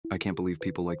I can't believe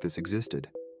people like this existed.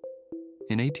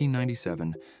 In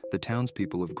 1897, the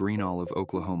townspeople of Green Olive,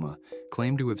 Oklahoma,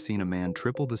 claimed to have seen a man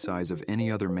triple the size of any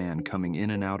other man coming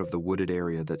in and out of the wooded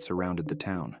area that surrounded the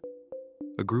town.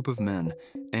 A group of men,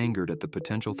 angered at the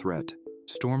potential threat,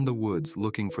 stormed the woods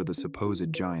looking for the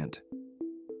supposed giant.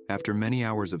 After many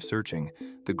hours of searching,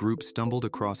 the group stumbled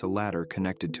across a ladder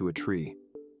connected to a tree.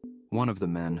 One of the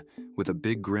men, with a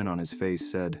big grin on his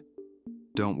face, said,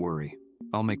 "Don't worry,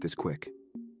 I'll make this quick."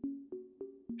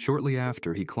 Shortly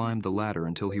after, he climbed the ladder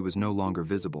until he was no longer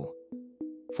visible.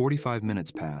 45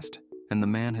 minutes passed, and the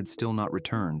man had still not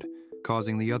returned,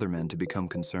 causing the other men to become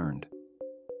concerned.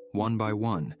 One by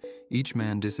one, each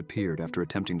man disappeared after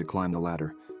attempting to climb the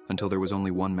ladder, until there was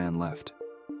only one man left.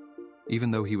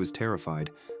 Even though he was terrified,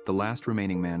 the last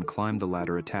remaining man climbed the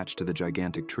ladder attached to the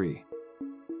gigantic tree.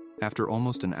 After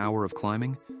almost an hour of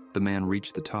climbing, the man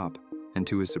reached the top, and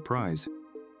to his surprise,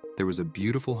 there was a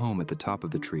beautiful home at the top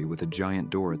of the tree with a giant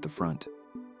door at the front.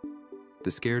 The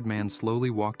scared man slowly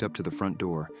walked up to the front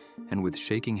door and, with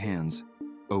shaking hands,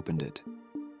 opened it.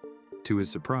 To his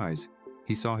surprise,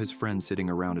 he saw his friend sitting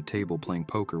around a table playing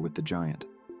poker with the giant.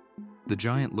 The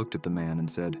giant looked at the man and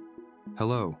said,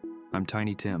 "Hello, I'm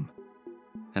Tiny Tim."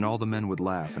 And all the men would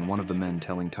laugh, and one of the men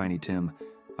telling Tiny Tim,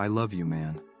 "I love you,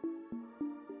 man."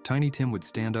 Tiny Tim would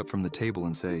stand up from the table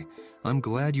and say, "I'm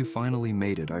glad you finally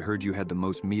made it. I heard you had the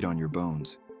most meat on your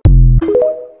bones."